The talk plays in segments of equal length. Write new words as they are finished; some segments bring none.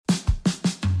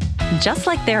Just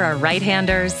like there are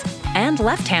right-handers and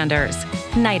left-handers,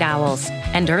 night owls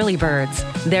and early birds,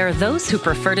 there are those who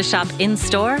prefer to shop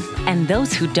in-store and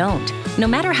those who don't. No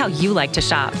matter how you like to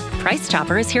shop, Price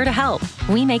Chopper is here to help.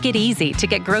 We make it easy to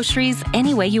get groceries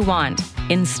any way you want.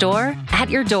 In-store, at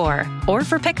your door, or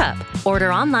for pickup.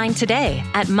 Order online today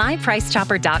at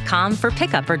mypricechopper.com for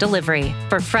pickup or delivery.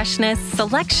 For freshness,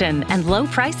 selection, and low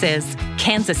prices,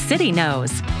 Kansas City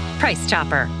knows. Price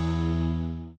Chopper.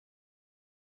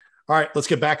 All right, let's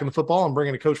get back into football. I'm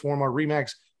bringing to Coach for our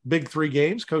RE/MAX Big Three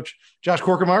games. Coach Josh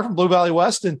Korkemeyer from Blue Valley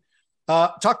West. And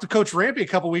talked to Coach Rampy a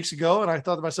couple weeks ago, and I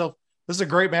thought to myself, this is a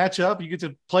great matchup. You get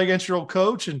to play against your old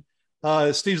coach. And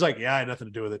Steve's like, yeah, I had nothing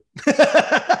to do with it.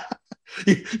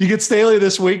 you get Staley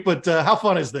this week, but how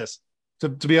fun is this to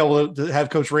be able to have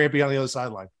Coach Rampy on the other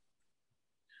sideline?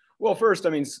 Well, first, I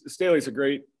mean, Staley's a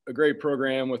great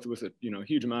program with a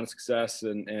huge amount of success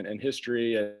and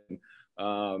history, and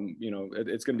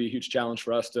it's going to be a huge challenge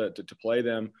for us to play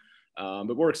them.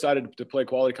 But we're excited to play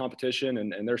quality competition,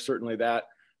 and there's certainly that.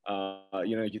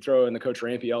 You throw in the Coach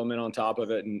Rampy element on top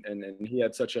of it, and he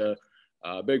had such a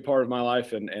big part of my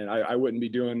life, and I wouldn't be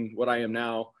doing what I am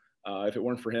now if it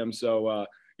weren't for him. So,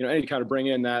 any kind of bring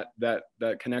in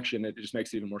that connection, it just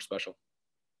makes it even more special.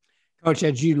 Coach,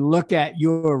 as you look at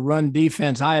your run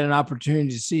defense, I had an opportunity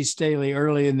to see Staley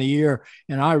early in the year,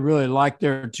 and I really like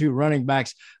their two running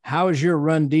backs. How has your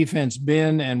run defense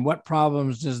been, and what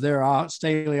problems does their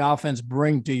Staley offense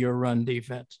bring to your run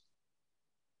defense?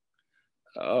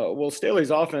 Well,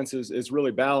 Staley's offense is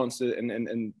really balanced,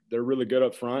 and they're really good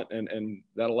up front, and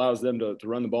that allows them to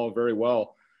run the ball very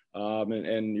well.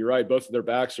 And you're right, both of their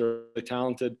backs are really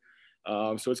talented.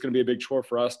 So it's going to be a big chore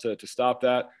for us to stop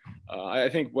that. I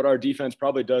think what our defense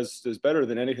probably does better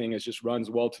than anything is just runs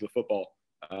well to the football.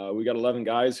 We got 11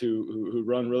 guys who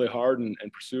run really hard and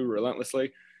pursue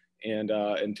relentlessly.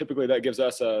 And typically that gives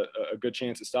us a good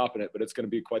chance of stopping it, but it's going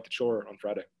to be quite the chore on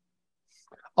Friday.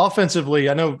 Offensively,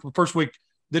 I know the first week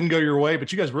didn't go your way,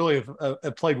 but you guys really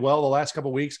have played well the last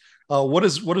couple of weeks. What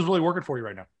is really working for you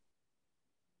right now?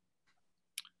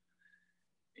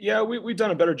 Yeah, we've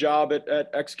done a better job at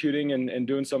executing and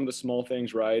doing some of the small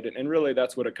things right. And really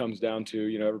that's what it comes down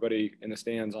to. Everybody in the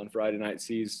stands on Friday night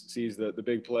sees the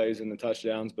big plays and the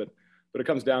touchdowns, but it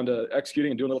comes down to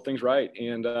executing and doing little things right.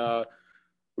 And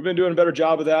we've been doing a better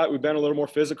job of that. We've been a little more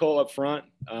physical up front.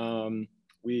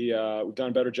 We've done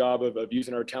a better job of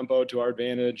using our tempo to our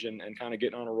advantage and kind of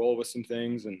getting on a roll with some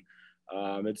things. And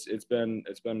it's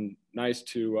been nice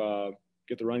to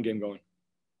get the run game going.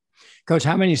 Coach,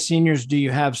 how many seniors do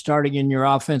you have starting in your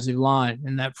offensive line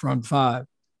in that front five?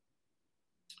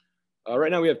 Right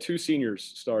now we have 2 seniors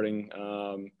starting,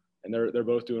 and they're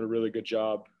both doing a really good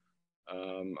job.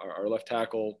 Our left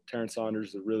tackle, Terrence Saunders,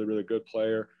 is a really, really good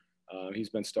player. He's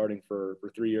been starting for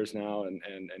 3 years now, and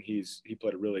he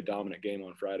played a really dominant game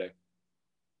on Friday.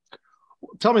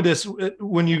 Tell me this: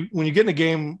 when you get in a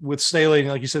game with Staley,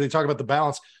 like you said, they talk about the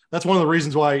balance. That's one of the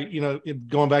reasons why,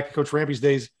 going back to Coach Rampy's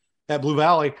days at Blue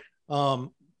Valley,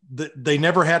 they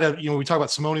never had we talk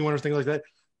about Simone winners, things like that.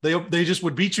 They just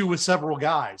would beat you with several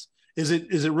guys. Is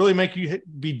it really make you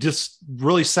be just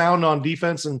really sound on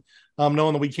defense and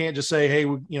knowing that we can't just say, hey,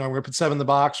 we're going to put 7 in the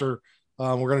box or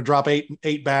we're going to drop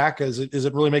eight back? Is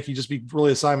it really make you just be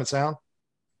really assignment sound?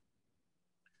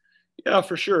 Yeah,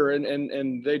 for sure.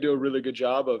 And they do a really good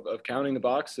job of counting the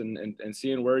box and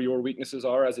seeing where your weaknesses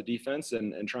are as a defense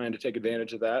and trying to take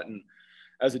advantage of that. And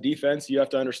as a defense, you have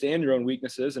to understand your own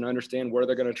weaknesses and understand where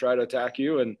they're going to try to attack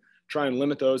you and try and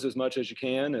limit those as much as you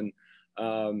can. And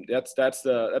that's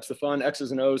the fun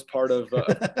X's and O's part of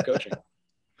coaching.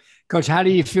 Coach, how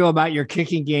do you feel about your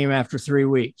kicking game after 3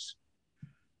 weeks?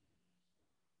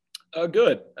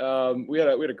 Good. We had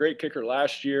a great kicker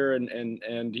last year,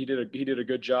 and he did a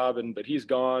good job, but he's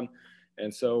gone.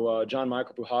 And so John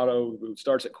Michael Pujato, who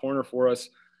starts at corner for us,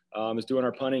 is doing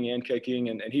our punting and kicking,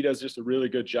 and he does just a really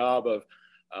good job of.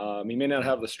 He may not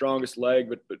have the strongest leg,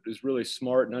 but is really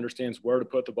smart and understands where to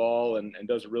put the ball and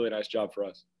does a really nice job for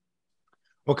us.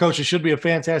 Well, Coach, it should be a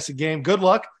fantastic game. Good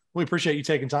luck. We appreciate you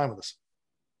taking time with us.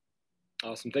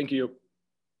 Awesome. Thank you.